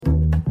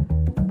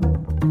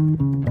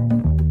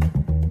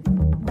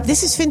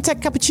This is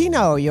FinTech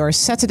Cappuccino, your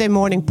Saturday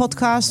morning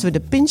podcast with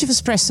a pinch of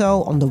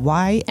espresso on the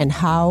why and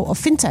how of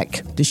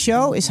FinTech. The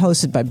show is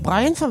hosted by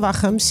Brian van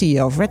Wachem,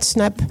 CEO of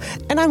RedSnap,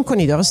 and I'm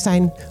Connie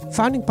Dorrestein,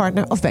 founding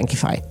partner of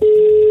Bankify.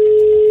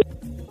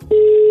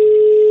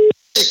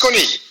 Hey,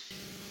 Connie.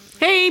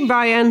 Hey,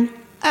 Brian.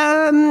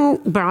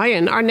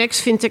 Brian, our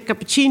next FinTech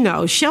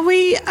Cappuccino. Shall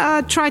we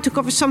try to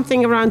cover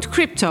something around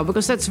crypto?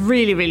 Because that's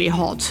really, really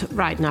hot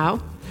right now.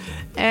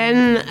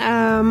 And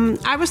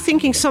I was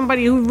thinking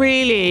somebody who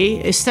really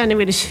is standing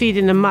with his feet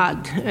in the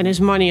mud and his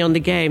money on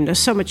the game. There's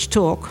so much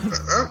talk.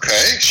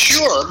 Okay,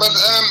 sure. But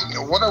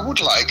what I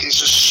would like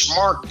is a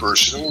smart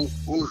person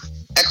who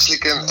actually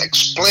can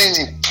explain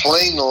in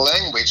plain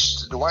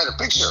language the wider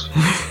picture.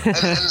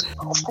 and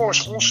of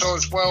course, also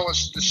as well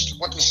as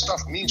what this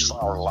stuff means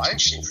for our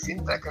lives in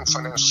fintech and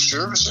financial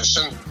services.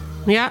 And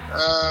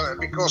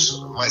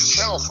because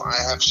myself, I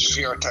have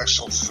severe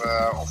attacks of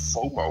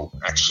FOMO,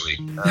 actually,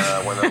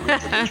 when I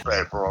read the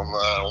newspaper on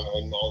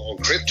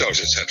cryptos,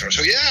 etc.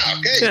 So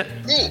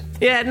cool.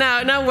 Yeah,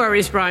 no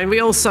worries, Brian. We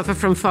all suffer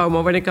from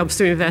FOMO when it comes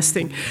to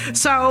investing.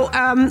 So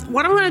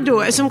what I'm going to do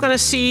is I'm going to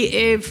see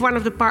if one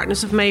of the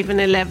partners of Maven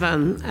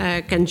 11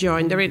 can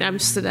join. They're in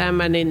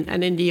Amsterdam and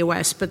in the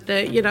US, but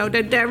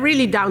they're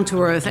really down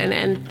to earth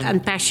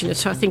and passionate.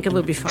 So I think it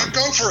will be fun.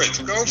 Go for it.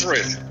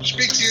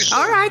 Speak to you soon.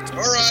 All right.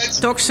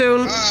 Talk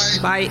soon.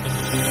 Bye.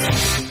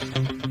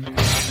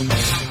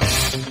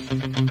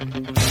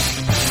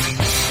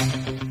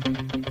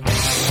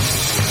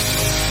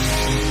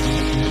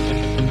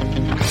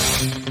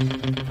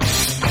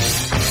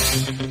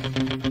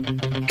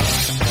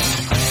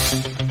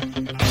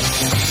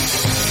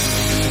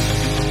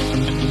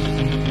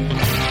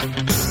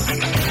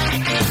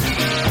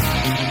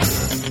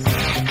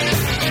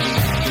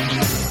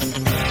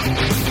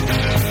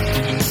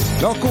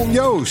 Welkom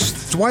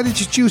Joost. Why did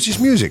you choose this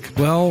music?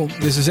 Well,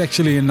 this is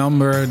actually a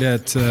number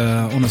that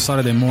on a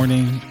Saturday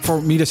morning, for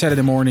me the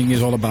Saturday morning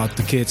is all about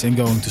the kids and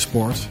going to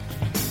sports,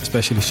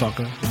 especially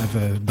soccer. I have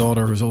a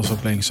daughter who's also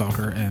playing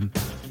soccer, and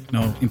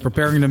in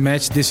preparing the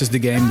match, this is the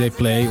game they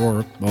play,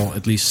 or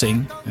at least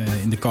sing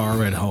in the car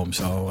or at home.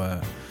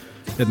 So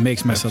that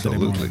makes my Saturday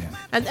morning.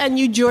 And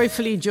you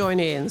joyfully join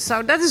in.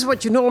 So that is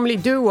what you normally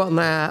do on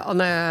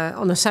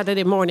a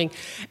Saturday morning.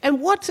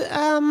 And what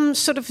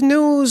sort of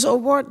news or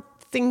what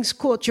things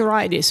caught your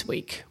eye this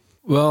week?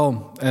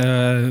 Well,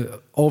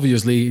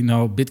 obviously,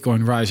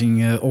 Bitcoin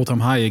rising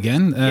all-time high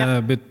again,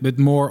 but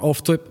more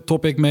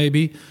off-topic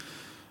maybe.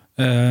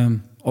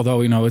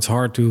 Although it's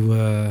hard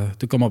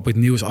to come up with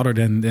news other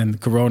than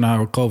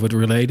Corona or COVID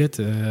related.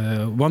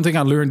 One thing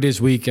I learned this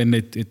week, and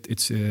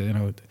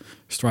it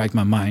struck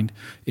my mind,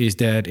 is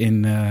that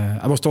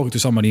I was talking to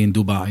somebody in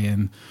Dubai,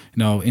 and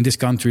in this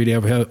country they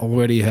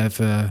already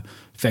have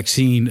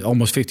vaccine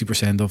almost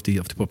 50% of the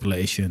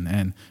population,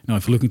 and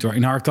if you're looking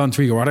in our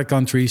country or other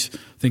countries,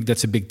 I think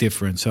that's a big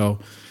difference. So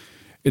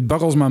it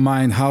boggles my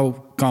mind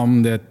how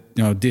come that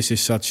this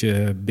is such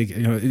a big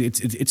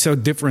it's so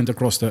different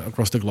across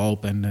the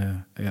globe,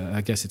 and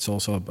I guess it's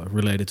also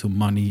related to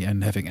money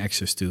and having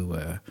access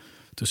to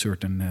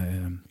certain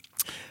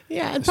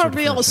and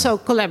probably also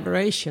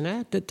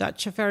collaboration. The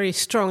Dutch are very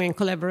strong in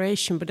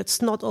collaboration, but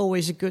it's not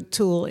always a good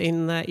tool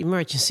in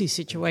emergency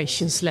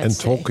situations.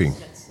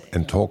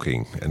 And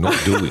talking and not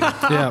doing.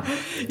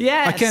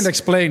 Yes. I can't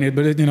explain it,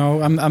 but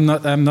I'm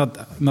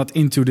not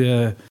into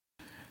the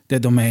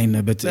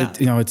domain, but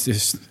it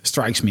just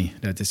strikes me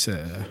that it's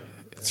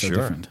so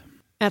different.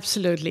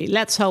 Absolutely.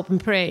 Let's hope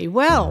and pray.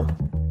 Well,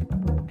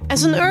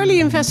 as an early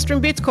investor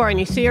in Bitcoin,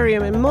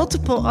 Ethereum, and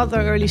multiple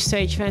other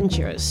early-stage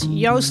ventures,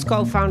 Joost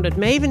co-founded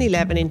Maven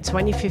 11 in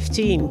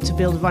 2015 to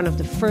build one of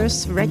the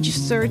first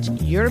registered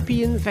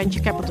European venture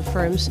capital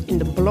firms in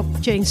the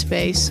blockchain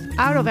space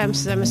out of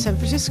Amsterdam and San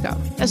Francisco.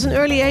 As an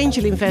early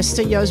angel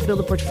investor, Joost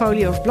built a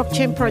portfolio of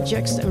blockchain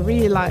projects and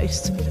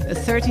realized a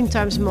 13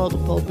 times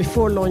multiple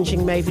before launching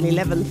Maven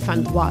 11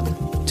 Fund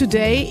 1.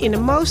 Today, in a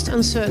most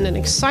uncertain and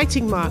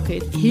exciting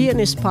market, he and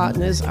his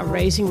partners are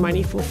raising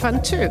money for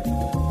Fund 2.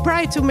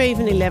 Prior to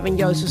Maven 11,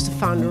 Joost was the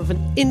founder of an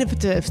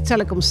innovative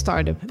telecom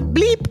startup,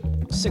 Bleep,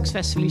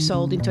 successfully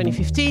sold in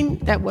 2015.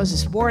 That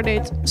was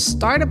awarded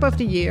Startup of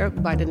the Year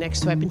by The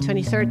Next Web in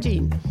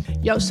 2013.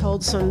 Joost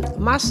holds a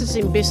Master's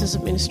in Business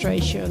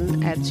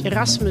Administration at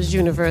Erasmus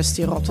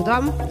University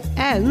Rotterdam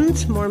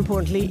and, more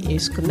importantly,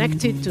 is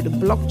connected to the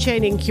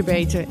blockchain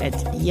incubator at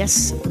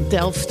Yes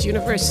Delft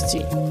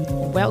University.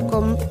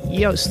 Welcome,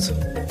 Joost.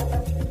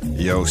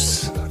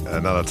 Joost,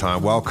 another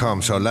time,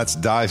 welcome. So let's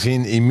dive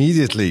in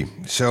immediately.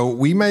 So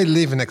we may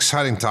live in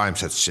exciting times,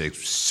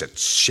 said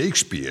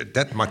Shakespeare.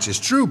 That much is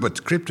true,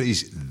 but crypto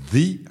is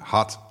the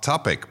hot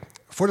topic.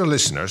 For the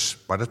listeners,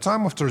 by the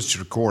time of this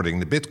recording,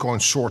 the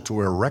Bitcoin soared to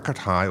a record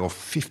high of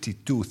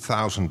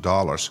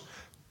 $52,000,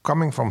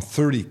 coming from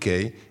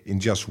 $30,000 in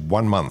just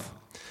 1 month.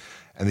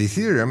 And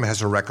Ethereum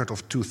has a record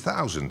of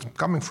 $2,000,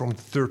 coming from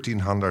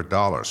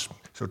 $1,300.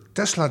 So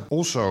Tesla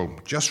also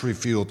just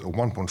revealed a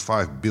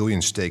 1.5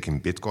 billion stake in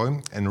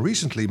Bitcoin, and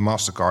recently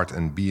MasterCard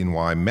and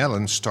BNY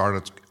Mellon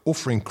started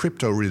offering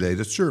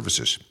crypto-related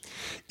services.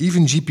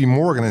 Even JP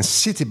Morgan and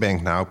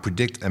Citibank now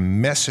predict a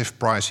massive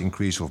price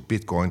increase of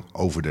Bitcoin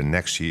over the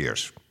next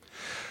years.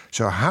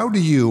 So how do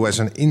you, as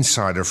an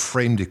insider,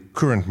 frame the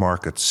current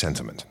market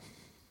sentiment?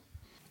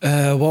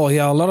 A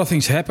lot of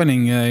things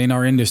happening in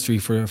our industry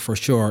for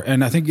sure.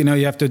 And I think,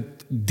 you have to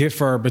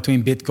differ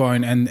between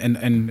Bitcoin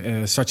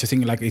and such a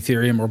thing like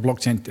Ethereum or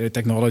blockchain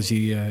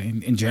technology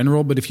in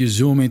general. But if you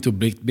zoom into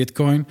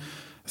Bitcoin,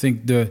 I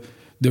think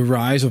the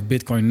rise of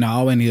Bitcoin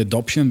now and the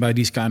adoption by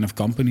these kind of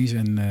companies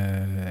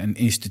and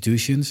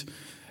institutions,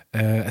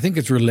 I think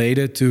it's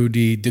related to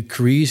the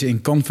decrease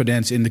in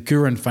confidence in the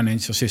current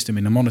financial system,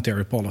 in the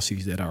monetary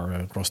policies that are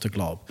across the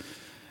globe.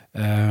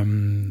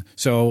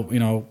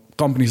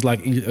 Companies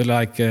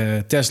like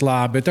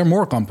Tesla, but there are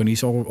more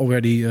companies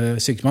already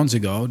 6 months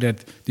ago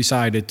that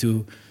decided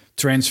to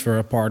transfer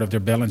a part of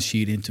their balance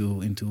sheet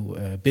into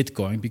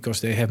Bitcoin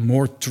because they have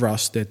more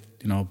trust that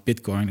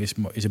Bitcoin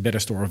is a better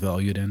store of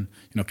value than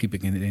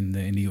keeping it in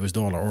the US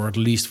dollar, or at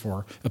least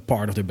for a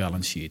part of their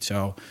balance sheet.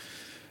 So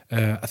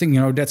I think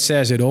that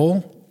says it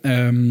all.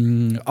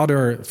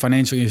 Other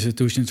financial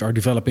institutions are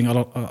developing a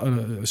lot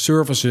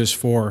services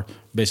for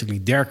basically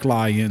their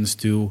clients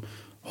to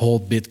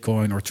hold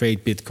Bitcoin or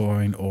trade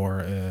Bitcoin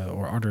or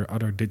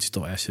other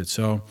digital assets.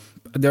 So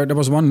there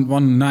was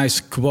one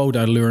nice quote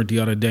I learned the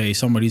other day.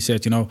 Somebody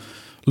said,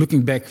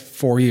 looking back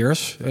 4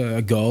 years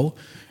ago,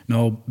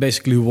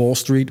 basically Wall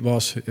Street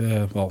was,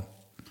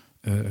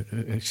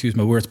 excuse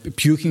my words,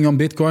 puking on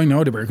Bitcoin.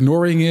 They were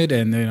ignoring it,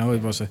 and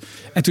it was.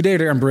 And today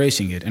they're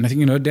embracing it, and I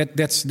think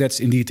that's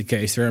indeed the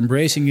case. They're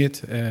embracing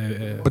it.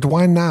 But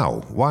why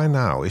now? Why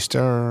now? Is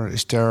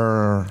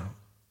there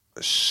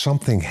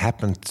something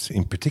happened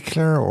in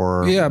particular,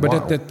 or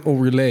but that all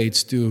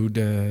relates to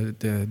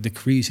the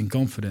decrease in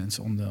confidence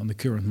on the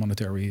current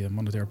monetary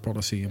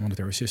policy and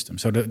monetary system.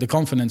 So the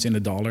confidence in the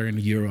dollar and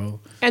the euro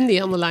and the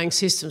underlying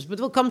systems. But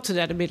we'll come to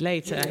that a bit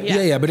later.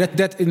 But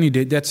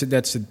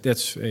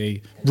that's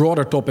a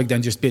broader topic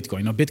than just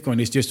Bitcoin. Bitcoin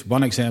is just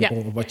one example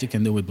of what you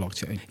can do with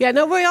blockchain. Yeah,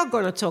 no, we are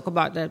going to talk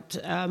about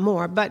that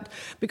more. But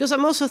because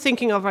I'm also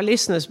thinking of our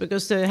listeners,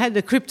 because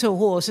the crypto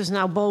horse is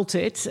now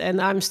bolted, and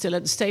I'm still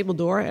at the stable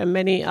door, and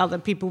many other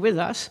people with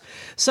us.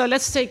 So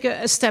let's take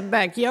a step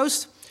back.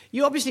 Joost,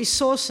 you obviously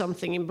saw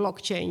something in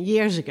blockchain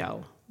years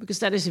ago, because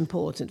that is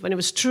important, when it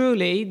was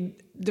truly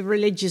the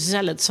religious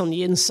zealots on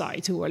the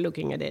inside who were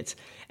looking at it.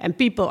 And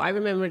people, I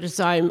remember at the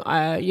time,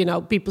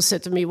 people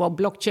said to me, well,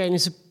 blockchain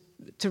is a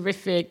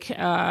terrific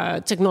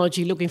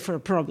technology looking for a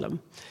problem.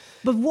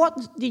 But what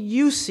did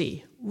you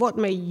see? What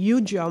made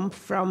you jump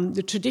from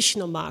the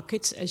traditional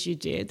markets, as you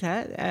did,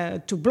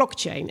 to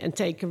blockchain and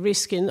take a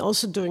risk in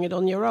also doing it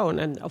on your own,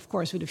 and of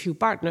course with a few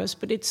partners,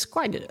 but it's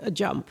quite a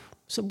jump.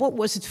 So what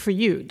was it for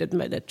you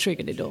that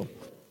triggered it all?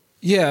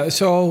 Yeah,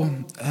 so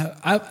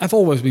I've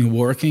always been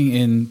working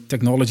in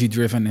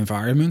technology-driven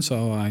environments.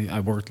 So I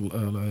worked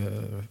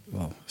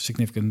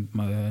significant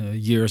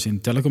years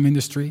in telecom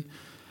industry.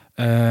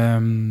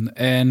 And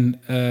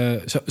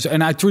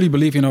I truly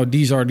believe,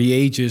 these are the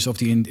ages of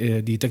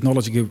the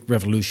technology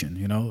revolution.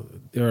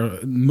 There are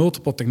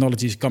multiple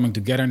technologies coming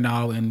together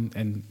now,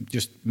 and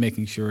just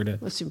making sure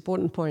that that's an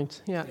important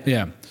point.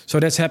 Yeah. So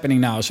that's happening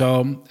now.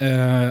 So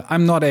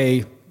I'm not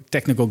a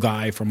technical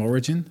guy from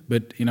origin,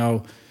 but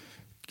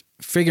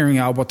figuring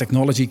out what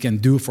technology can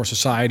do for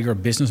society or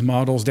business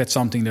models, that's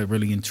something that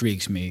really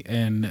intrigues me.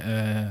 And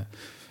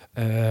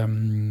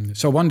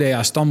so one day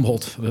I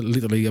stumbled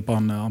literally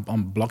upon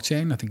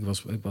blockchain. I think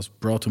it was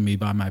brought to me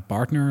by my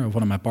partner,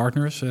 one of my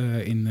partners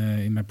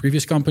in my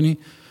previous company,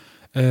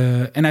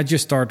 and I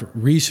just started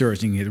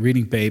researching it,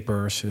 reading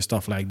papers,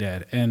 stuff like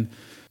that. And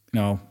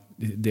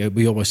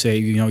we always say,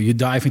 you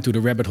dive into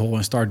the rabbit hole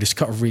and start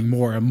discovering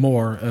more and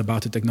more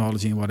about the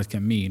technology and what it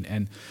can mean.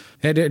 And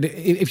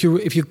if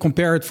you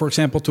compare it, for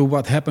example, to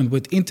what happened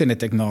with internet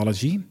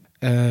technology.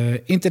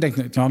 Internet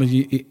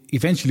technology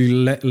eventually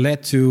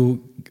led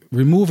to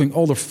removing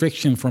all the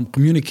friction from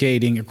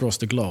communicating across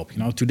the globe.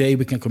 Today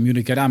we can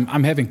communicate.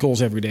 I'm having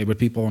calls every day with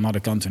people on other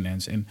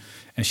continents and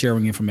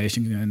sharing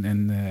information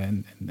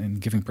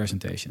and giving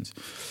presentations.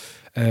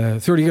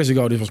 30 years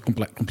ago, this was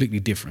completely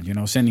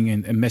different. Sending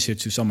in a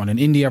message to someone in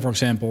India, for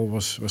example,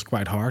 was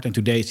quite hard, and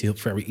today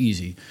it's very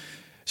easy.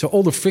 So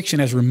all the friction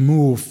has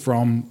removed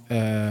from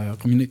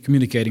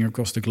communicating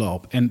across the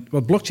globe. And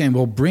what blockchain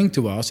will bring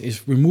to us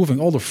is removing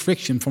all the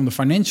friction from the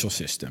financial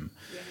system.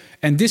 Yeah.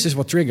 And this is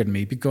what triggered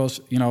me,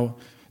 because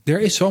there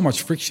is so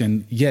much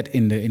friction yet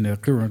in the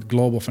current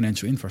global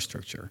financial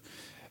infrastructure.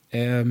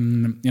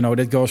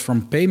 That goes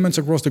from payments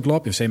across the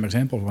globe. The same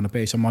example, if you want to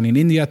pay some money in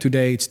India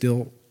today, it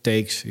still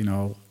takes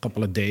a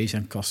couple of days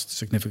and costs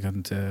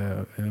significant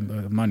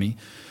money.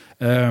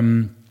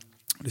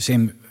 The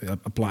same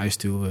applies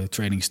to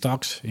trading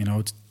stocks.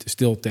 It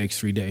still takes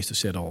 3 days to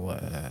settle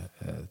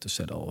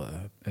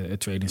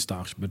trading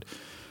stocks. But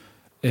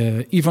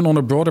even on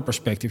a broader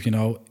perspective,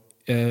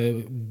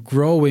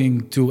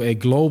 growing to a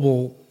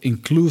global,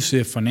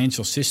 inclusive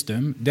financial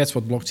system, that's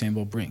what blockchain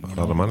will bring. A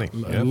lot of money.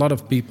 A lot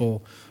of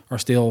people are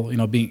still,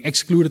 being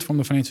excluded from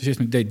the financial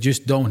system. They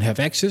just don't have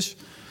access.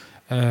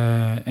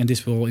 And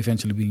this will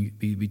eventually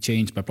be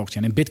changed by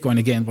blockchain. And Bitcoin,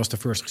 again, was the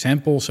first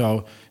example.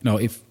 So,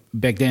 if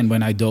back then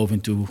when I dove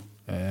into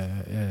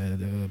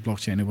the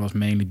blockchain, it was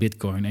mainly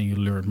Bitcoin, and you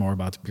learned more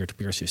about the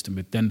peer-to-peer system.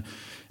 But then,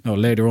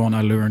 later on,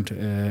 I learned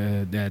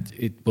that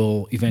it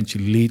will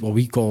eventually lead what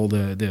we call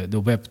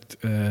the web,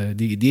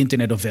 the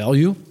Internet of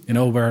Value.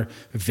 Where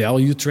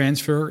value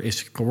transfer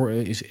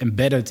is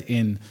embedded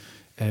in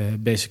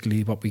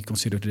basically what we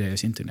consider today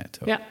as internet.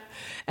 So. Yeah,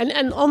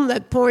 and on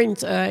that point,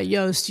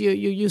 Joost, you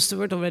used the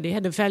word already,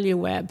 the value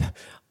web.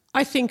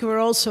 I think we're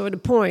also at a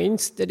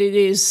point that it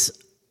is.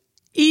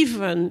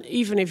 Even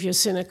if you're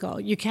cynical,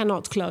 you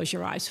cannot close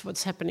your eyes to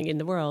what's happening in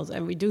the world.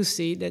 And we do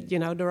see that,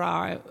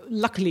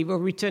 luckily we're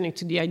returning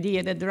to the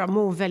idea that there are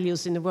more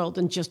values in the world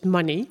than just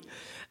money.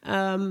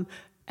 And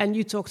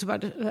you talked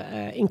about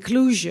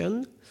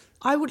inclusion.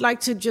 I would like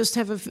to just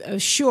have a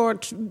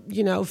short,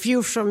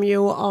 view from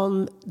you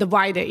on the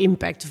wider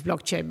impact of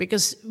blockchain,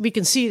 because we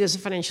can see it as a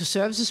financial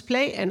services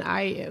play. And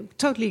I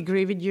totally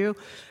agree with you,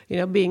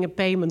 being a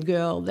payment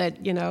girl, that,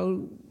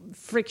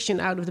 friction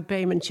out of the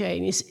payment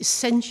chain is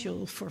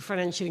essential for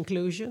financial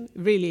inclusion.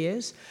 It really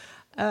is.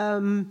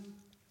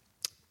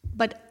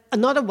 But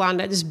another one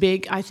that is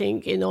big, I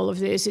think, in all of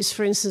this is,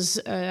 for instance,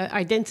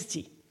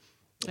 identity.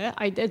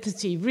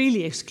 Identity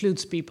really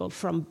excludes people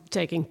from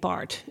taking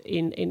part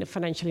in the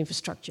financial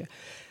infrastructure.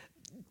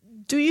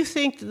 Do you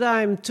think that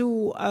I'm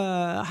too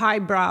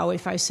highbrow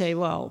if I say,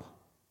 well,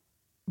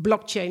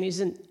 blockchain is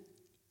an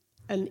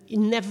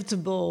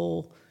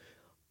inevitable,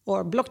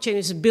 or blockchain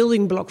is a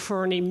building block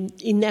for an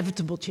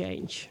inevitable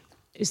change?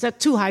 Is that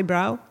too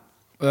highbrow?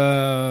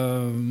 Don't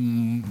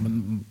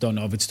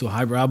know if it's too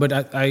highbrow, but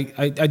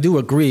I do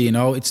agree.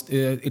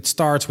 It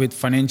starts with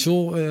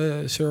financial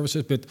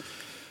services, but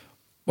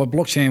what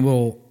blockchain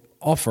will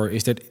offer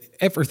is that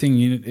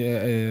everything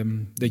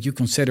that you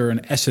consider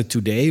an asset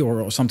today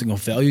or something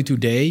of value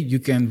today, you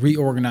can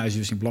reorganize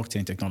using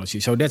blockchain technology.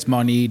 So that's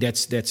money,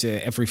 that's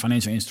every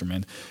financial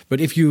instrument.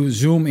 But if you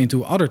zoom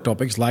into other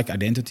topics like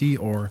identity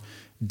or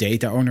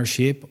data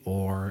ownership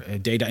or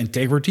data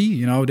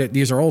integrity, that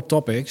these are all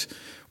topics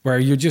where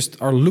you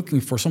just are looking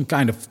for some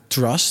kind of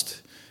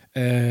trust.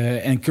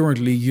 And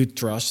currently you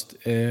trust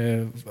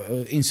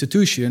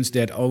institutions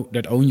that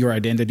own your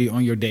identity,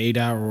 own your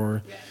data,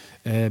 or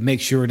make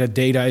sure that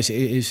data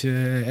is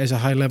has a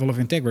high level of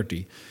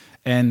integrity.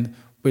 And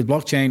with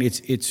blockchain,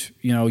 it's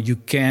you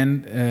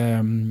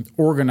can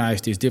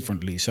organize this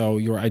differently. So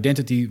your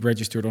identity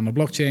registered on the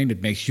blockchain,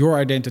 it makes your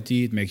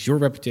identity, it makes your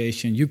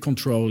reputation, you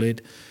control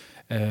it.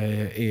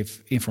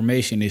 If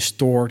information is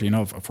stored,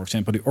 for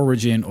example, the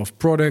origin of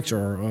products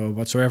or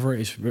whatsoever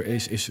is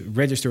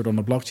registered on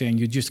the blockchain,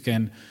 you just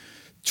can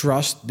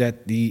trust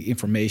that the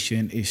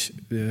information is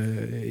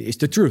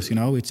the truth.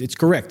 It's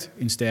correct,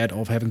 instead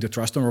of having to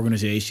trust an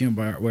organization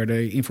where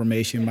the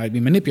information might be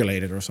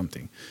manipulated or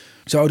something.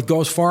 So it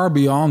goes far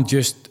beyond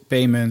just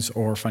payments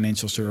or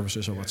financial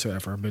services or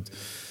whatsoever. But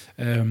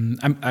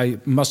I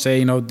must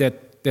say,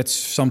 that's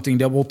something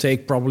that will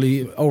take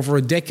probably over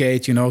a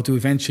decade, to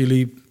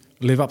eventually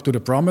live up to the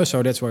promise.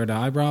 So that's where the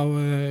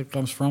highbrow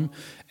comes from.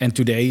 And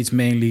today it's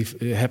mainly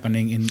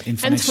happening in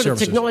financial services. And for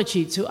the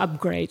technology to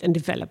upgrade and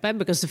develop,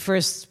 because the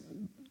first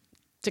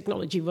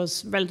technology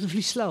was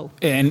relatively slow.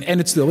 And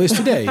it still is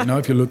today.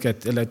 If you look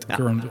at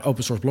current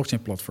open source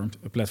blockchain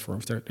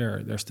platforms,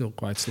 they're still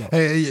quite slow.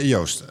 Hey,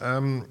 Joost,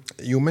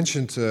 you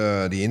mentioned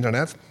the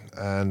internet,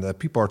 and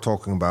people are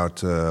talking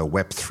about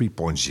Web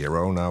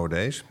 3.0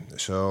 nowadays.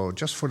 So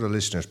just for the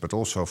listeners, but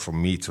also for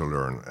me to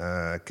learn,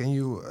 can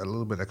you a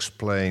little bit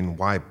explain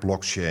why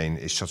blockchain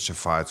is such a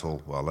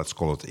vital, well, let's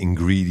call it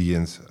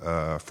ingredient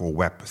for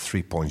Web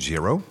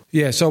 3.0?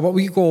 Yeah, so what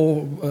we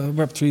call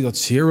Web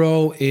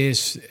 3.0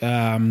 is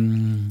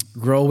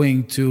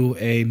growing to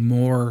a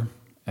more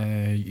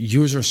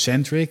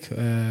user-centric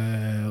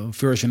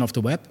version of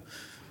the web,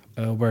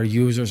 where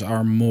users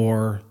are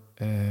more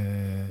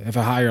have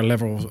a higher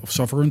level of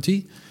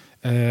sovereignty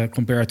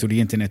compared to the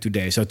internet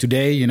today. So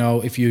today,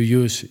 if you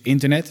use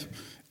internet,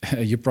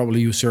 you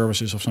probably use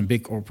services of some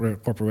big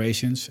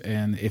corporations,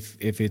 and if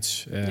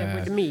it's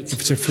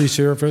a free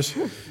service,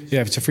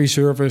 if it's a free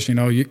service,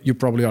 you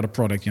probably are the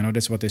product.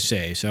 That's what they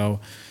say.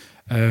 So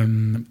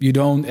you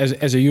don't,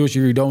 as a user,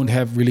 you don't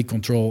have really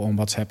control on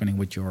what's happening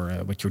with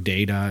your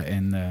data,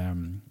 and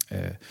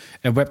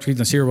Web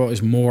 3.0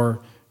 is more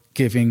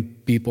giving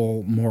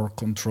people more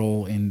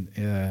control in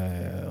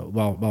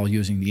while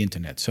using the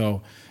internet.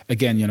 So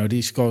again,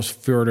 this goes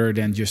further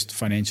than just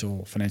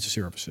financial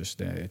services.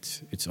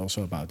 It's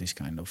also about this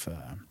kind of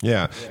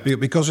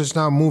because it's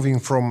now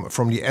moving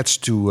from the edge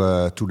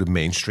to the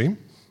mainstream,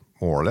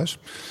 more or less.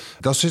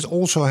 Does it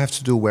also have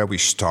to do where we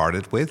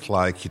started with?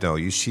 Like,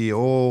 you see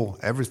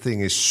everything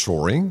is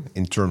soaring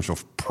in terms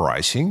of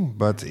pricing,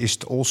 but is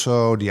it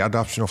also the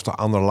adoption of the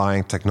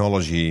underlying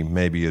technology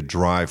maybe a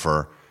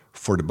driver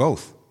for the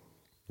both?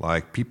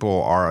 Like,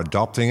 people are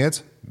adopting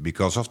it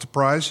because of the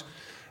price,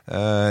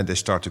 They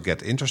start to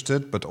get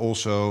interested, but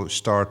also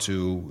start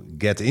to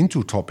get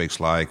into topics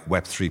like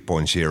Web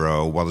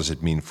 3.0, what does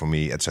it mean for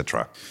me,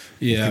 etc.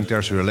 Yeah. You think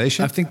there's a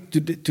relation? I think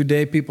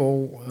today a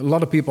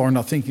lot of people are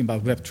not thinking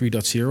about Web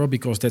 3.0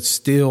 because that's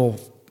still,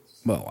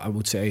 well, I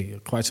would say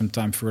quite some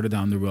time further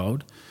down the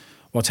road.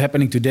 What's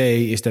happening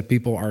today is that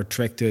people are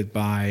attracted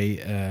by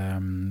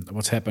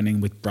what's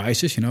happening with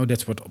prices.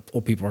 That's what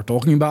all people are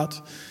talking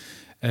about.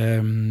 If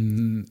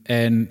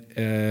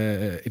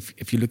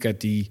you look at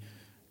the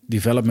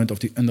development of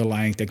the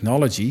underlying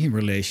technology in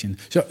relation,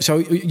 so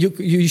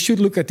you should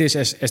look at this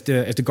as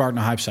the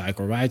Gartner hype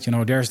cycle, right?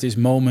 There's this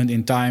moment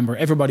in time where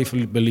everybody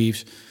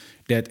believes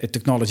that a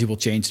technology will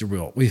change the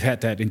world. We've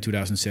had that in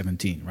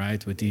 2017,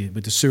 right? With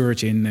the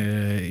surge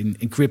in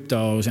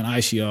cryptos and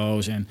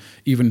ICOs, and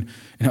even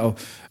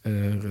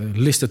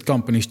listed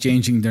companies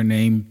changing their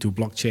name to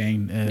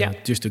blockchain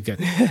just to get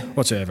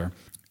whatsoever.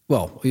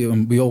 Well,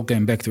 we all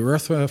came back to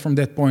earth from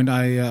that point,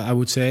 I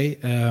would say.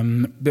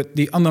 But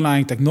the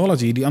underlying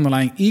technology, the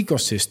underlying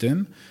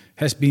ecosystem,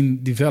 has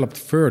been developed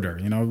further.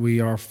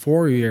 We are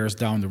 4 years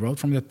down the road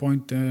from that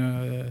point.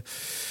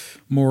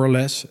 More or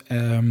less,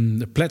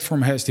 the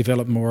platform has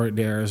developed more.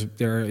 There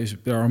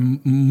are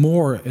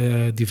more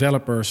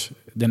developers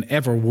than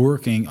ever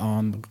working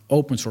on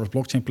open source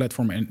blockchain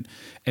platform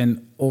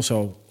and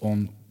also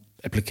on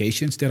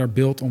applications that are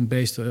built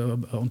based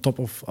on top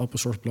of open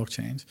source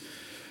blockchains.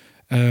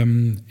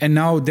 And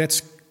now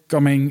that's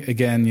coming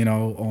again,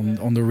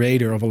 on the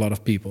radar of a lot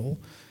of people.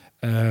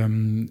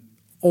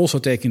 Also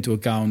take into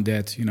account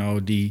that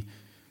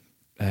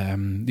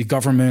the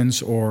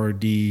governments or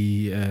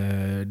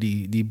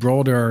the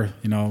broader,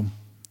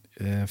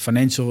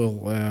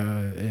 financial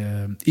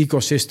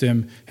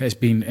ecosystem has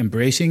been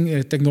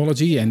embracing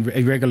technology, and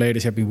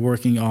regulators have been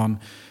working on,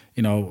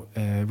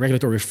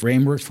 regulatory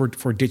frameworks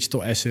for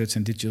digital assets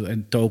and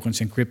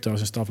tokens and cryptos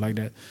and stuff like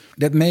that.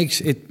 That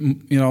makes it,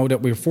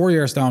 that we're 4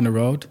 years down the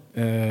road.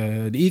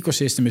 The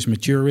ecosystem is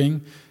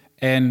maturing,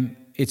 and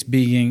it's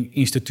being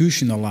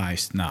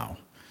institutionalized now.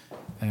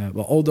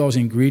 All those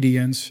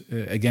ingredients,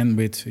 again,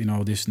 with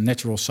this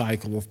natural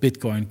cycle of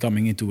Bitcoin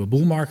coming into a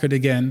bull market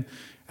again,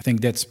 I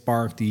think that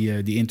sparked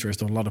the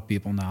interest of a lot of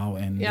people now,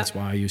 and that's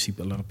why you see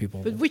a lot of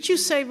people. But would you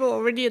say we're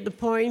already at the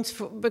point,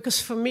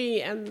 because for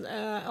me, and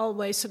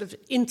always sort of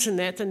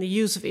internet and the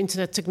use of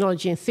internet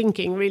technology and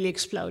thinking really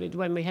exploded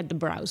when we had the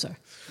browser.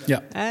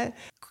 Yeah.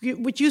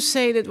 Would you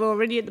say that we're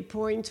already at the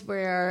point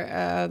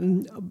where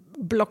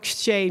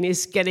blockchain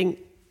is getting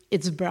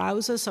its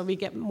browser, so we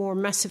get more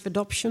massive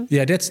adoption?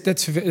 Yeah,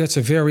 that's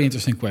a very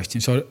interesting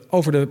question. So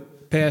over the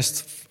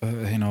past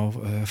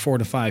 4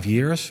 to 5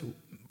 years,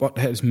 what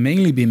has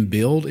mainly been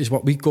built is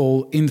what we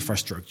call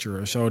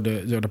infrastructure. So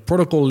the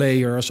protocol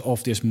layers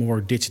of this more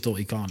digital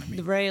economy.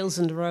 The rails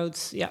and the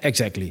roads, yeah.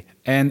 Exactly.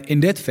 And in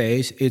that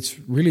phase, it's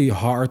really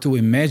hard to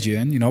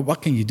imagine,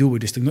 what can you do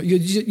with this technology?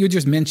 You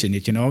just mentioned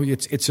it,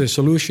 it's a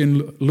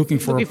solution looking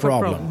for a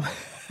problem.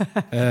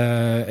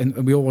 And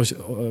we always,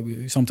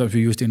 sometimes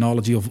we use the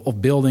analogy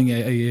of building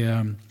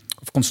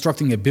of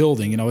constructing a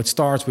building. It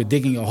starts with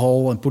digging a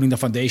hole and putting the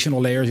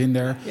foundational layers in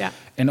there. Yeah.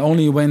 And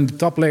only when the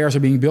top layers are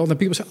being built, then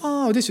people say,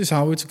 oh, this is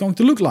how it's going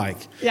to look like.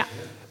 Yeah.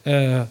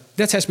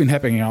 That has been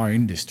happening in our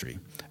industry.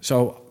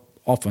 So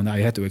often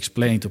I had to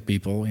explain to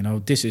people,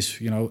 this is,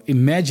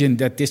 imagine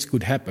that this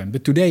could happen.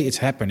 But today it's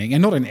happening,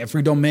 and not in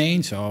every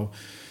domain. So,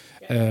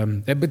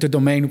 but the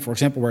domain, for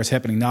example, where it's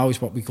happening now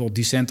is what we call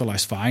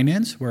decentralized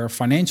finance, where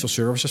financial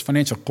services,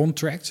 financial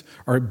contracts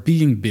are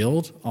being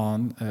built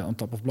on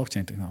top of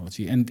blockchain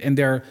technology. And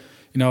they're,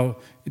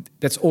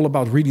 that's all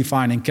about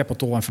redefining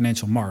capital and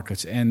financial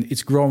markets. And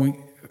it's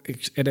growing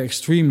at an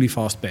extremely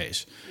fast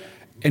pace. Yeah.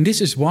 And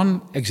this is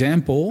one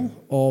example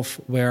of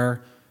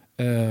where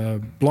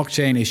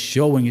blockchain is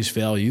showing its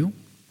value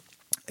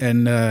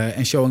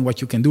and showing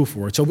what you can do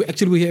for it. So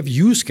we have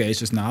use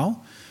cases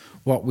now.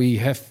 What we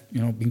have,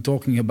 been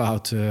talking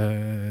about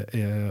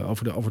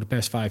over the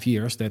past 5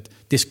 years, that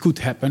this could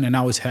happen, and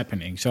now it's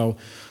happening. So,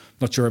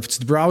 not sure if it's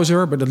the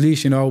browser, but at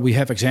least we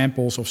have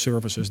examples of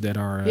services that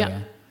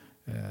are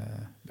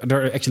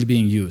actually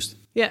being used.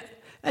 Yeah,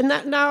 and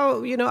that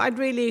now I'd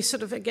really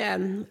sort of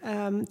again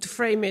to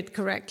frame it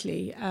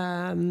correctly.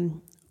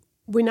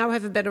 We now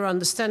have a better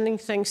understanding,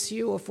 thanks to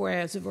you, of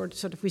where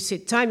sort of we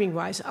sit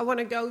timing-wise. I want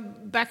to go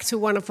back to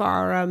one of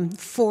our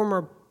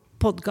former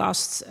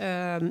podcast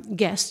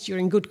guest. You're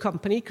in good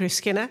company, Chris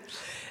Skinner.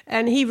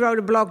 And he wrote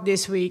a blog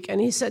this week,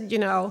 and he said,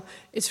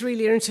 it's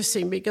really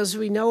interesting because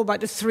we know about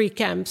the three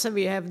camps, and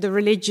we have the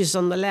religious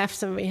on the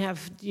left, and we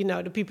have,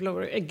 the people who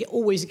are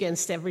always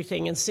against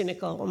everything and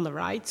cynical on the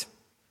right.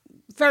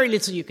 Very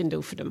little you can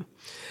do for them.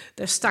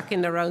 They're stuck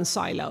in their own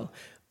silo.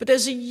 But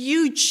there's a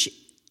huge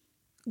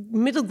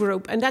middle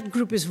group, and that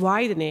group is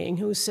widening,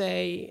 who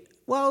say,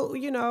 well,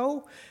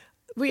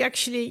 we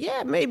actually,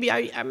 maybe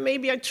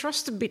I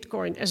trust the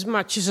Bitcoin as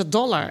much as a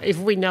dollar if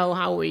we know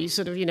how we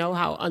sort of,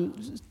 how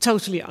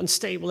totally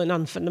unstable and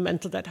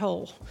unfundamental that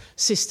whole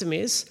system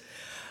is.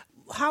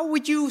 How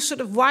would you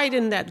sort of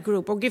widen that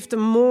group or give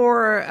them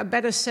a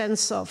better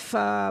sense of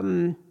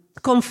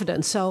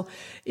confident. So,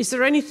 is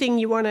there anything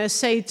you want to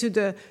say to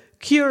the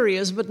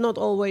curious but not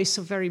always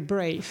so very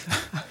brave?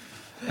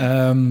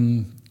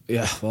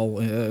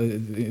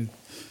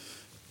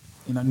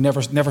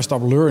 Never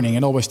stop learning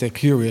and always stay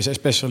curious.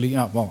 Especially,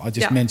 I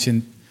just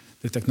mentioned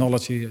the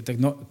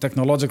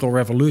technological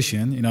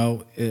revolution.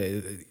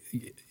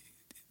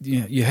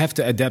 You have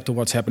to adapt to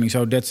what's happening.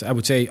 So that's, I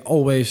would say,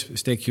 always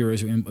stay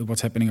curious in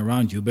what's happening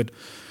around you. But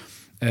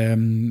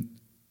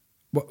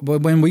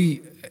when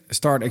we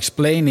start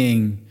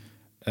explaining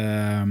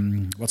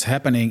what's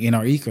happening in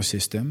our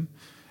ecosystem,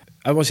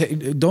 I would say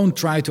don't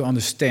try to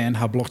understand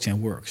how blockchain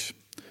works,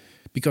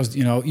 because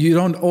you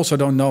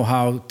don't know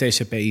how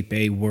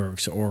TCP/IP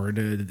works or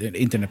the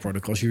internet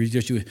protocols. You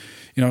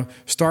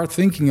start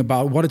thinking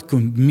about what it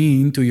could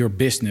mean to your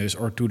business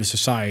or to the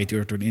society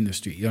or to the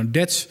industry.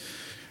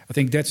 I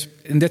think that's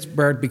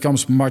where it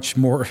becomes much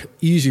more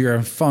easier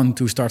and fun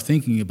to start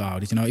thinking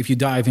about it. If you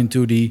dive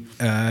into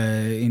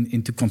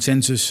into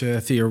consensus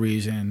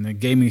theories and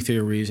gaming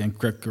theories and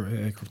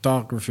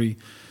cryptography,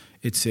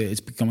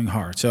 it's becoming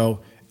hard. So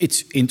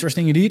it's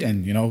interesting indeed,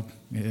 and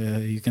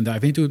you can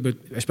dive into it, but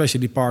especially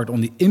the part on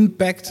the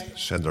impact.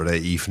 Saturday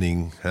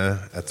evening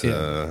at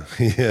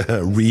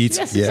read.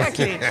 Yes,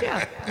 exactly.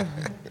 Yeah.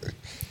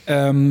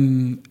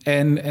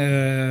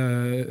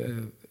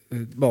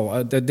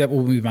 That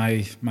will be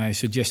my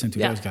suggestion to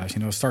those guys.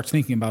 Start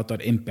thinking about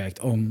that impact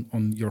on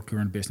your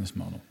current business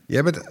model.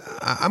 Yeah, but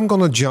I'm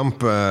going to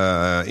jump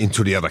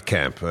into the other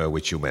camp,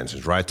 which you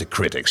mentioned, right? The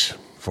critics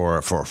for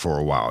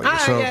a while. It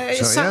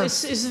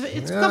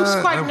comes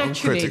quite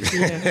naturally.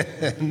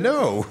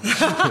 No,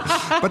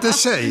 but they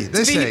say,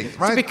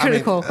 right? To be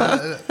critical.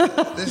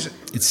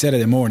 It's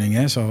Saturday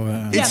morning, so.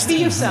 Be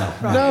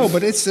yourself. Right? No,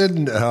 but it's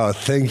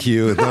thank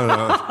you. No.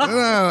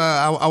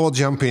 I will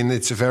jump in.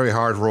 It's a very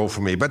hard role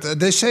for me. But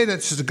they say that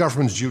it's the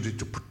government's duty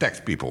to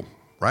protect people,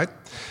 right?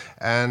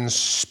 And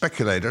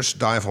speculators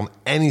dive on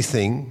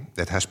anything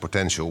that has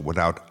potential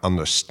without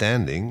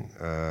understanding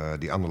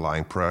the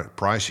underlying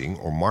pricing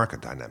or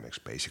market dynamics,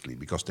 basically,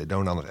 because they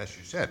don't, as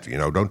you said,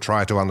 don't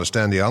try to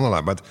understand the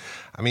underlying. But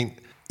I mean,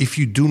 if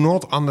you do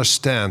not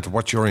understand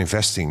what you're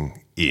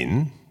investing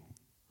in,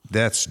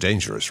 that's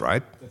dangerous,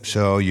 right?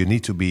 So you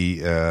need to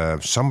be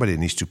somebody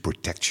needs to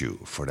protect you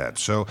for that.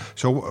 So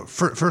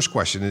first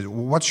question is,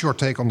 what's your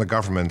take on the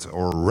government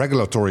or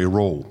regulatory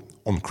role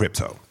on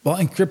crypto? Well,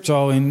 in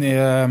crypto, in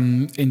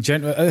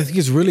general, I think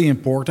it's really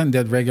important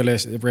that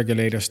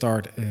regulators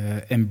start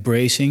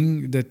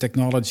embracing the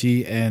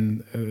technology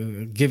and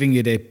giving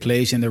it a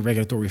place in the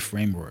regulatory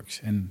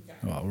frameworks. And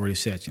I already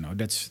said,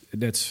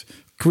 that's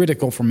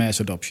critical for mass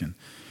adoption.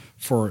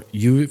 For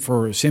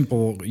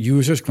simple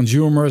users,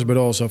 consumers, but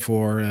also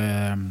for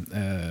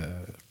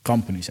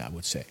companies, I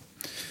would say.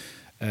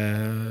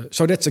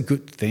 So that's a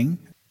good thing.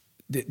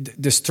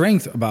 The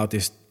strength about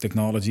this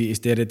technology is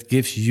that it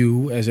gives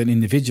you, as an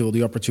individual,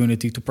 the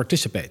opportunity to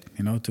participate.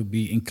 To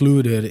be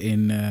included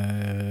in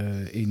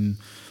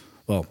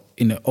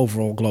the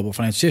overall global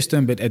financial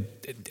system, but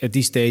at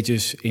these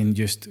stages in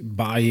just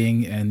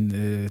buying and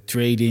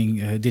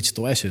trading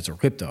digital assets or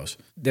cryptos.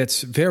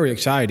 That's very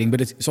exciting, but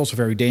it's also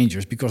very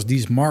dangerous because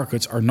these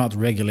markets are not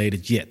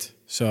regulated yet.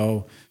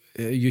 So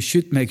you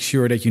should make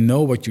sure that you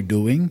know what you're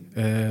doing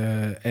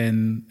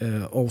and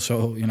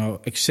also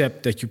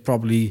accept that you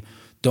probably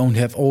don't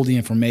have all the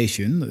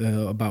information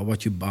about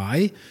what you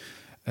buy.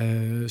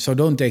 So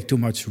don't take too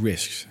much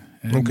risks.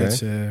 Okay.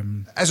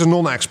 As a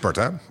non-expert,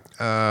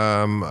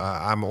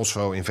 I'm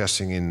also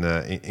investing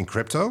in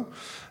crypto,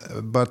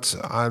 but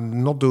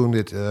I'm not doing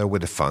it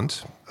with a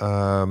fund.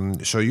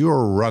 So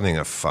you're running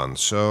a fund.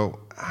 So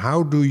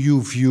how do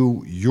you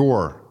view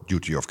your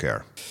duty of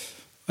care?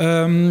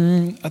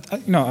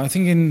 I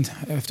think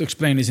I have to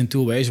explain this in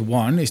two ways.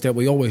 One is that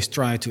we always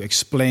try to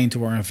explain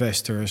to our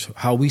investors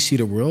how we see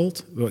the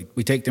world.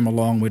 We take them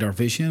along with our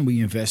vision. We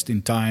invest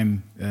in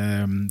time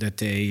that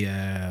they,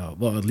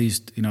 at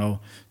least,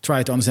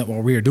 try to understand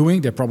what we're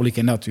doing. They probably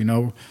cannot,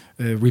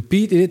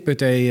 repeat it, but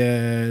they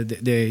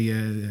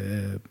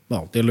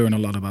learn a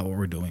lot about what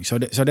we're doing. So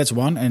that's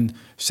one. And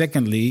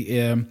secondly,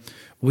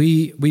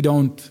 we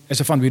don't, as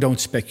a fund, we don't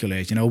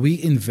speculate.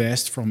 We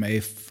invest from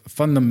a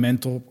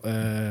fundamental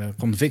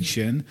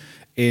conviction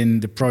in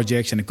the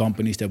projects and the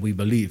companies that we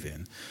believe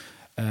in.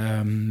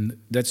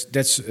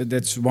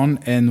 That's one.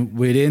 And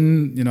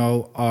within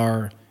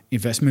our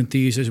investment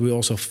thesis, we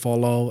also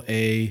follow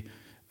a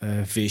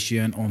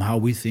vision on how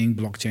we think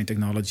blockchain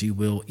technology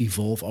will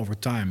evolve over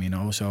time.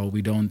 So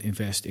we don't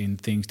invest in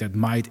things that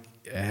might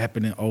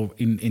happen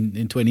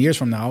in 20 years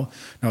from now.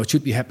 No, it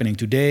should be happening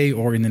today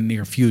or in the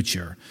near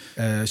future.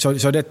 So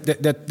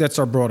that's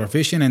our broader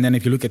vision. And then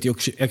if you look at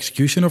the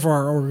execution of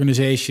our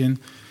organization,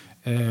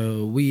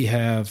 we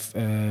have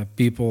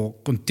people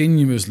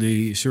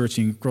continuously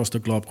searching across the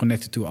globe,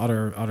 connected to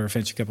other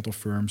venture capital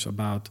firms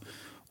about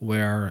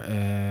where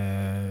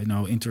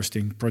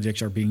interesting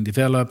projects are being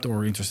developed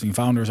or interesting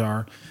founders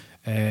are.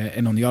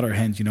 And on the other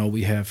hand,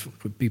 we have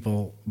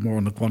people more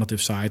on the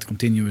quantitative side,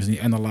 continuously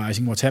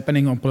analyzing what's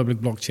happening on public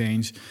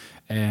blockchains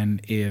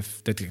and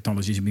if the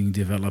technology is being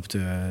developed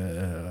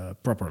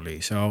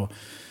properly. So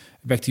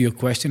back to your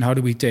question, how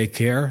do we take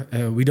care?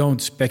 We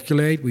don't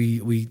speculate.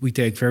 We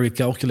take very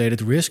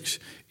calculated risks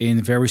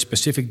in very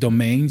specific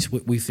domains.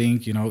 What we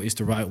think, is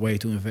the right way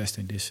to invest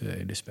in this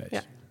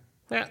space.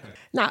 Yeah.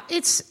 Now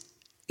it's,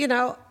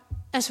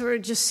 as we're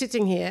just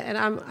sitting here, and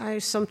I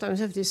sometimes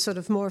have this sort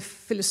of more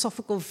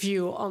philosophical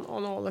view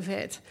on all of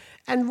it.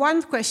 And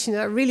one question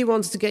I really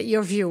wanted to get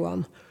your view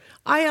on.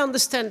 I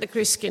understand the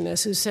Chris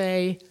Skinners who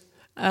say,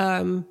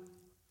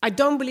 I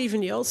don't believe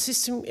in the old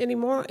system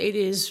anymore. It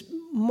is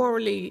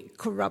morally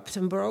corrupt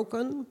and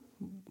broken.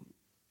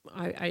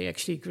 I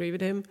actually agree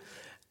with him.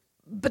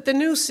 But the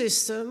new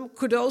system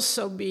could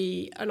also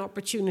be an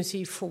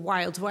opportunity for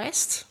Wild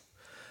West.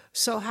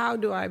 So how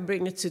do I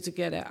bring the two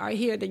together? I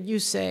hear that you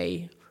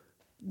say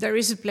there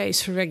is a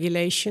place for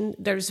regulation.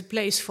 There is a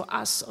place for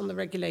us on the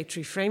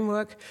regulatory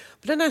framework.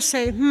 But then I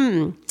say,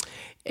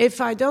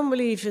 if I don't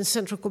believe in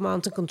central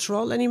command and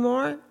control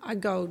anymore, I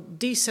go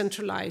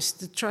decentralized.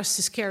 The trust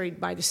is carried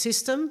by the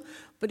system.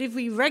 But if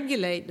we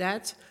regulate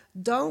that,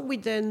 don't we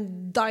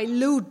then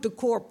dilute the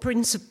core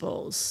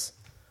principles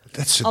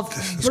of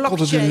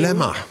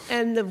blockchain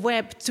and the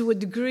web to a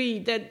degree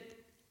that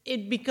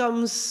it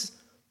becomes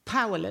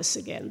powerless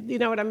again? You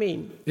know what I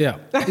mean? Yeah.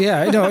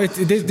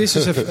 This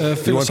is a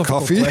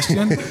philosophical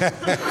question.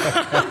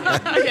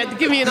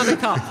 Give me another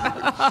cup.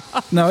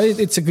 No,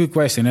 it's a good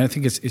question. I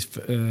think it's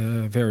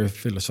very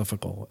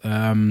philosophical.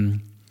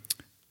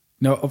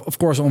 No, of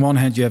course, on one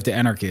hand, you have the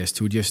anarchists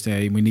who just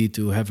say we need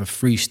to have a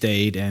free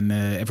state and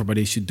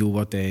everybody should do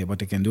what they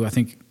can do. I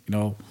think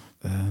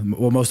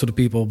most of the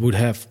people would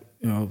have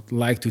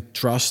like to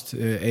trust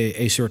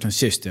a certain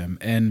system.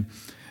 And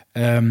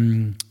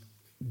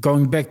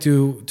going back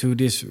to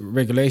this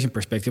regulation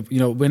perspective,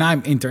 when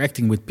I'm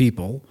interacting with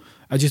people,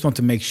 I just want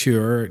to make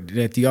sure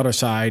that the other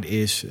side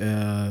is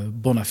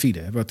bona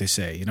fide, what they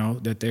say,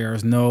 that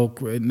there's no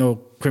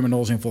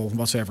criminals involved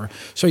whatsoever.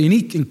 So you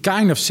need a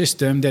kind of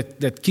system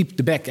that keeps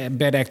the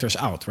bad actors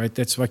out, right?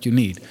 That's what you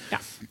need. Yeah.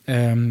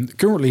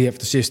 Currently, you have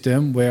the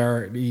system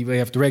where we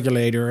have the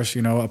regulators,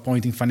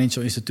 appointing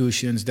financial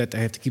institutions that they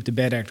have to keep the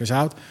bad actors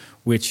out,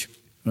 which,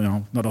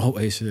 not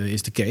always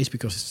is the case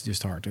because it's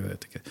just hard to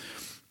get.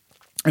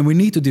 And we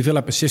need to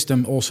develop a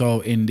system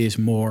also in this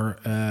more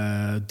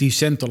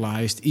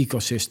decentralized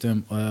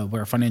ecosystem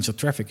where financial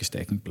traffic is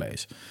taking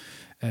place.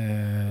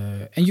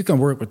 And you can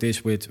work with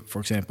this with,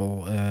 for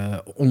example,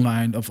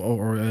 online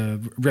or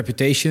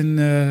reputation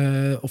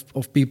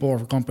of people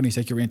or companies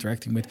that you're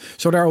interacting with.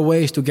 So there are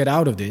ways to get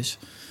out of this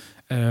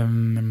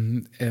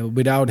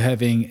without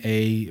having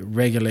a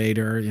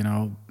regulator,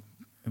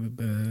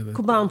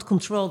 command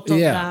control top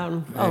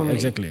down only.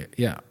 Exactly,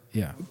 yeah.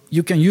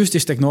 You can use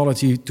this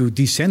technology to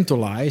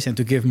decentralize and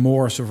to give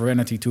more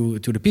sovereignty to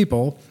the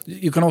people.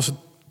 You can also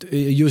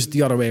use it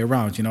the other way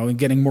around, and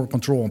getting more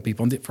control on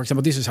people. And for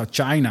example, this is how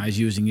China is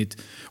using it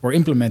or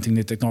implementing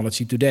the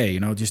technology today.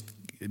 Just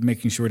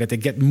making sure that they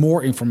get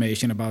more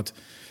information about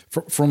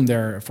from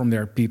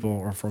their people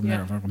or from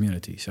their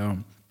community. So.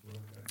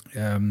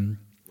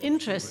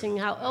 Interesting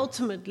how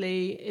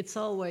ultimately it's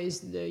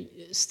always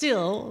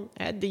still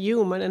the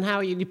human and how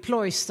you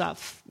deploy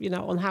stuff,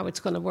 on how it's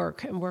going to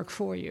work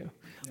for you.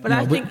 But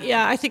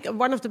I think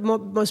one of the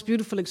most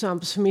beautiful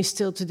examples for me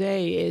still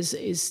today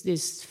is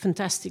this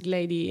fantastic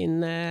lady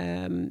in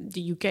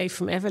the UK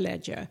from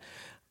Everledger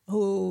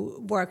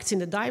who worked in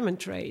the diamond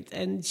trade,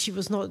 and she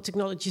was not a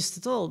technologist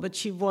at all, but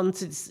she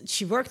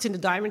worked in the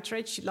diamond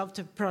trade. She loved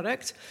her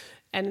product.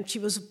 And she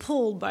was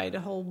appalled by the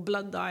whole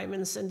blood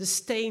diamonds and the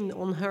stain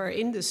on her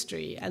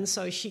industry. And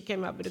so she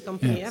came up with a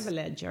company,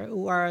 Everledger,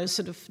 who are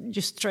sort of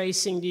just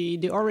tracing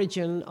the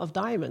origin of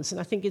diamonds.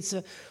 And I think it's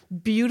a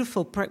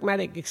beautiful,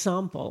 pragmatic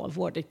example of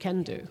what it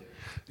can do.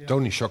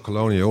 Tony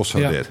Chocolonely also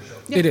did.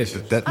 Yeah. It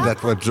is.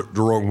 That went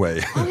the wrong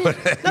way.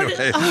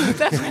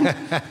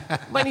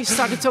 When he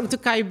started talking to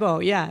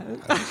Kaibo,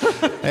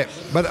 Hey,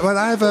 but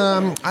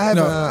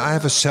I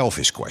have a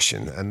selfish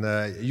question, and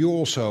you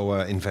also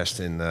invest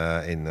in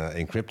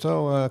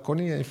crypto,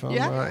 Connie, if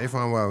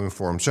I'm well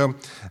informed. So,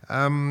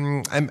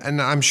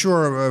 and I'm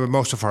sure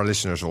most of our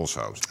listeners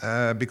also,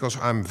 because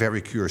I'm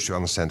very curious to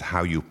understand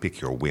how you pick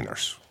your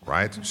winners.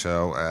 Right.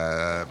 So,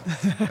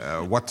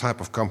 what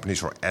type of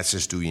companies or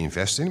assets do you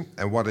invest in,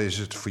 and what is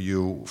it for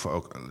you?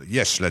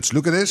 Yes, let's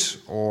look at this.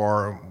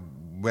 Or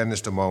when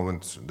is the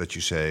moment that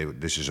you say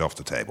this is off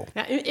the table?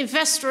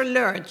 Investor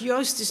alert: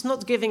 Joost is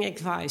not giving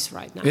advice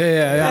right now.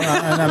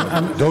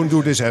 Yeah. Don't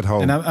do this at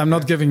home. And I'm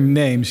not giving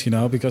names,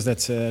 because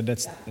that's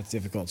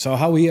difficult. So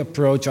how we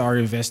approach our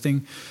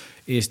investing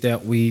is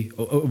that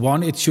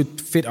it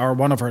should fit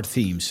one of our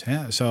themes.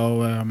 Yeah?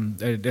 So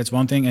that's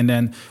one thing, and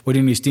then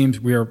within these themes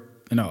we are.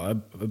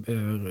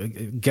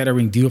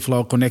 Gathering deal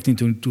flow, connecting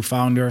to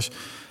founders,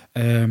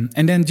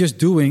 and then just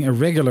doing a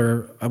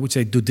regular, I would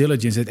say, due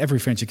diligence that every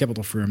venture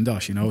capital firm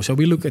does. So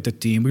we look at the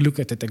team, we look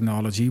at the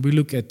technology, we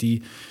look at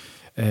the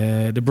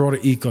broader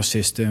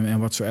ecosystem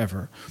and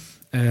whatsoever.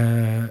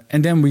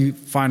 And then we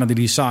finally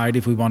decide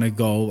if we want to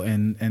go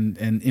and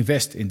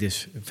invest in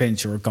this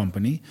venture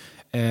company.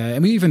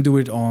 And we even do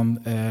it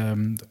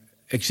on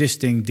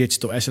existing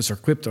digital assets or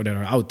crypto that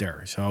are out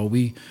there. So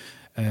we,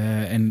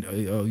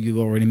 you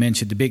already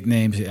mentioned the big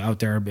names out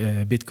there,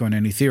 Bitcoin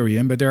and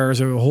Ethereum, but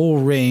there's a whole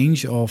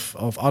range of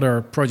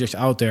other projects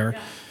out there.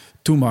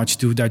 Too much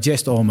to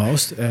digest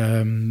almost,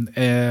 and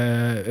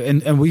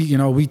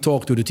we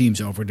talk to the teams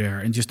over there,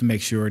 and just to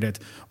make sure that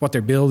what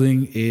they're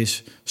building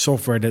is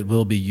software that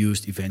will be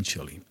used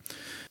eventually.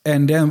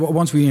 And then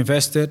once we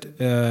invested,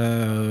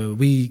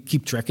 we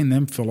keep tracking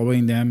them,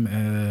 following them,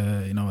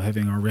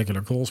 having our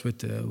regular calls with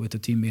the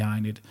team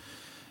behind it,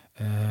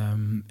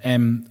 and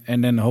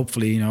then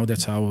hopefully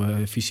that's how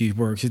VC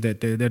works, is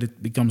that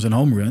it becomes a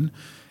home run.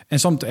 And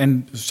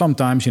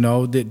sometimes,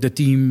 the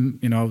team,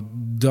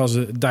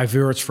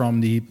 diverge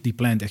from the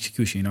planned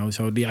execution.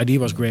 So the idea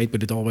was great,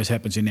 but it always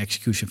happens in the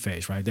execution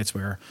phase, right? That's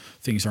where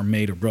things are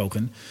made or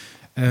broken.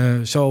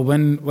 So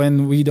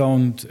when we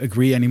don't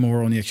agree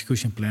anymore on the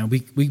execution plan,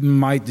 we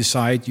might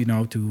decide,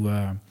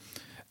 to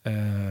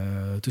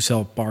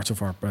sell parts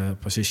of our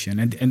position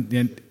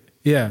and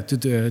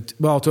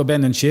to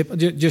abandon ship,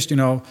 just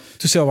to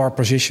sell our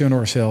position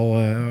or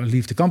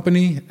leave the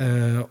company,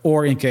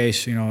 or in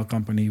case a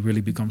company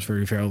really becomes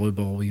very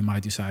valuable, we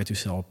might decide to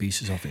sell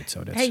pieces of it.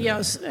 So that's. Hey,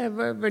 Jos,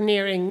 we're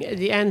nearing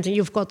the end, and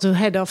you've got to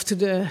head off to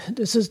the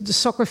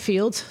soccer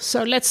field.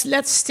 So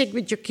let's stick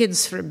with your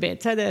kids for a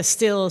bit. They're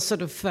still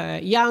sort of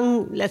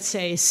young. Let's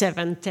say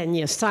 7-10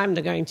 years time.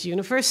 They're going to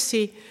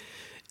university.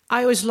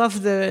 I always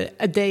love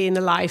a day in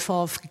the life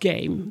of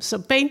game. So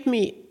paint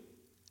me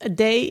a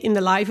day in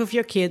the life of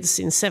your kids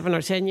in 7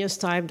 or 10 years'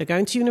 time. They're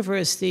going to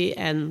university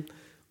and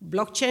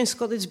blockchain's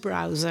got its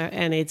browser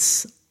and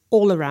it's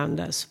all around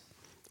us.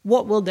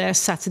 What will their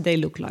Saturday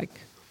look like?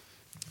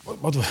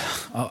 Well,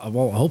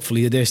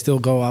 hopefully they still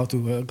go out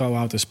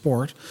to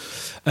sport.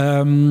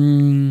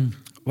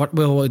 What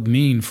will it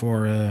mean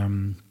for?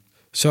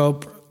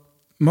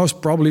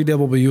 Most probably they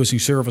will be using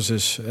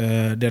services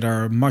that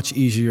are much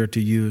easier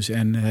to use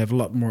and have a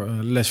lot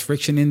less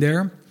friction in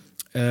there.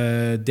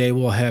 They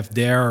will have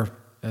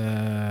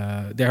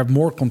they have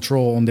more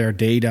control on their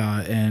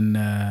data and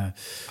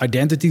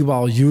identity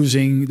while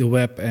using the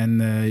web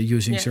and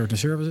using certain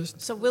services.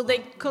 So will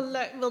they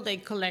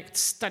collect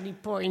study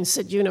points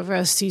at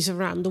universities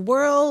around the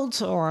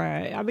world, or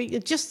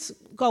just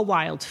go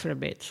wild for a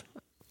bit?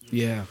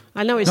 Yeah,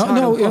 I know it's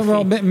hard.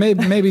 Well,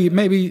 maybe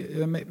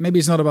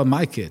it's not about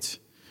my kids,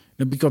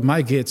 because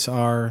my kids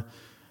are.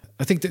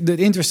 I think the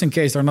interesting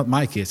case are not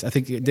my kids. I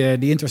think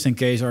the interesting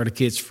case are the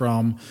kids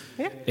from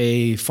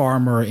a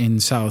farmer in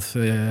South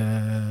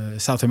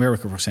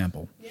America, for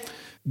example. Yeah.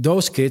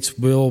 Those kids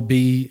will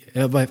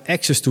have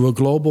access to a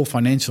global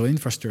financial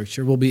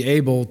infrastructure, will be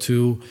able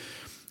to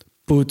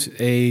put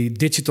a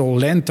digital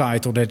land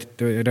title that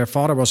their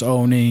father was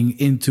owning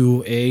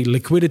into a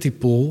liquidity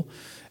pool,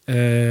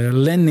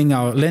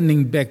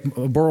 lending back,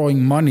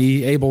 borrowing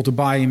money, able to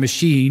buy a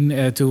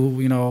machine to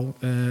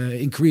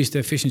increase the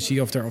efficiency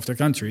of their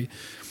country.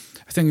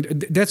 I think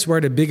that's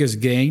where the biggest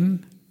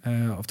gain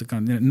of the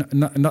country.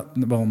 Not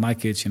my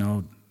kids,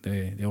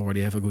 they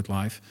already have a good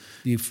life.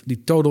 The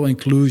total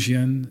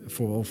inclusion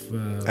of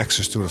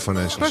access to the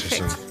financial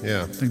system.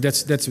 Yeah, I think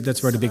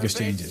that's where the biggest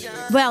change is.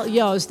 Well,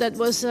 Jos, that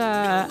was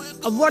a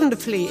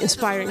wonderfully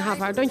inspiring half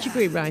hour. Don't you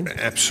agree, Brian?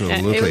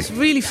 Absolutely. It was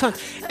really fun,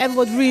 and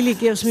what really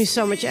gives me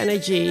so much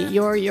energy,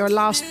 your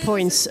last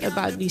points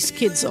about these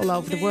kids all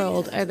over the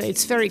world, and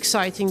it's very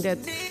exciting that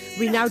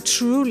we now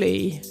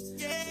truly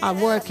are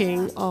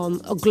working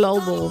on a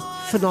global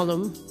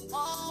phenomenon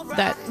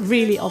that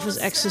really offers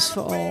access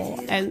for all,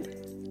 and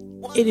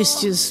it is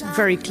just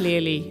very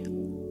clearly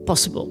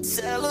possible.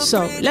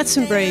 So let's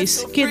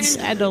embrace kids,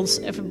 adults,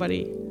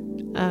 everybody.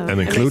 And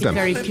include them.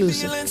 Very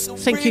inclusive.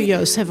 Thank you,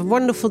 Jos. Have a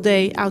wonderful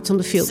day out on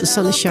the field. The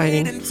sun is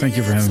shining. Thank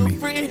you for having me.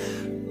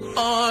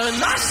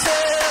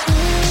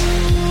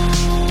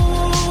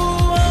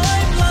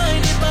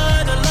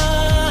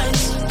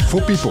 For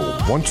people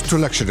who want to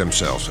lecture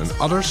themselves and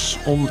others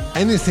on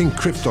anything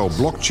crypto,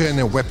 blockchain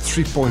and Web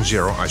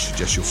 3.0, I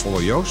suggest you follow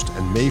Joost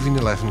and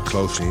Maven11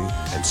 closely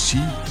and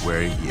see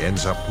where he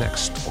ends up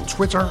next. On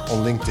Twitter,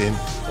 on LinkedIn,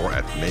 or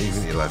at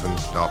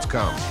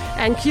maven11.com.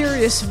 And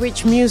curious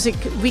which music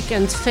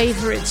weekend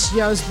favorites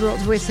Joost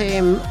brought with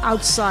him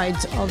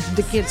outside of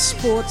the kids'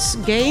 sports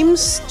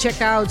games?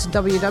 Check out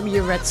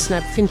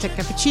www.redsnap Fintech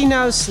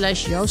Cappuccino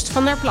 /Joost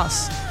van der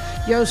Plas.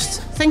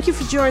 Joost, thank you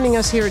for joining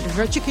us here at the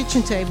Virtual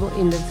Kitchen Table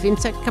in the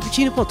Fintech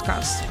Cappuccino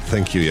podcast.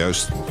 Thank you,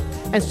 Joost.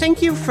 And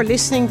thank you for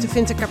listening to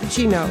Fintech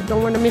Cappuccino.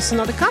 Don't want to miss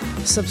another cup?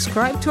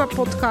 Subscribe to our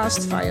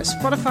podcast via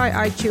Spotify,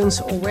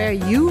 iTunes, or where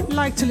you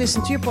like to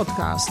listen to your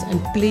podcast.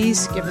 And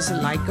please give us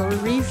a like or a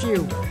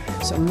review,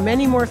 so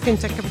many more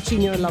Fintech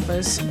Cappuccino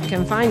lovers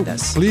can find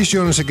us. Please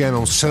join us again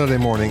on Saturday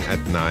morning at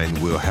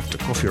 9. We'll have the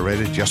coffee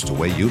ready just the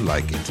way you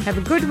like it. Have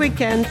a good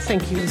weekend.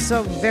 Thank you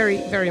so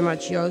very, very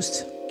much,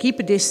 Joost. Keep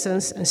a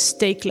distance and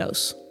stay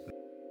close.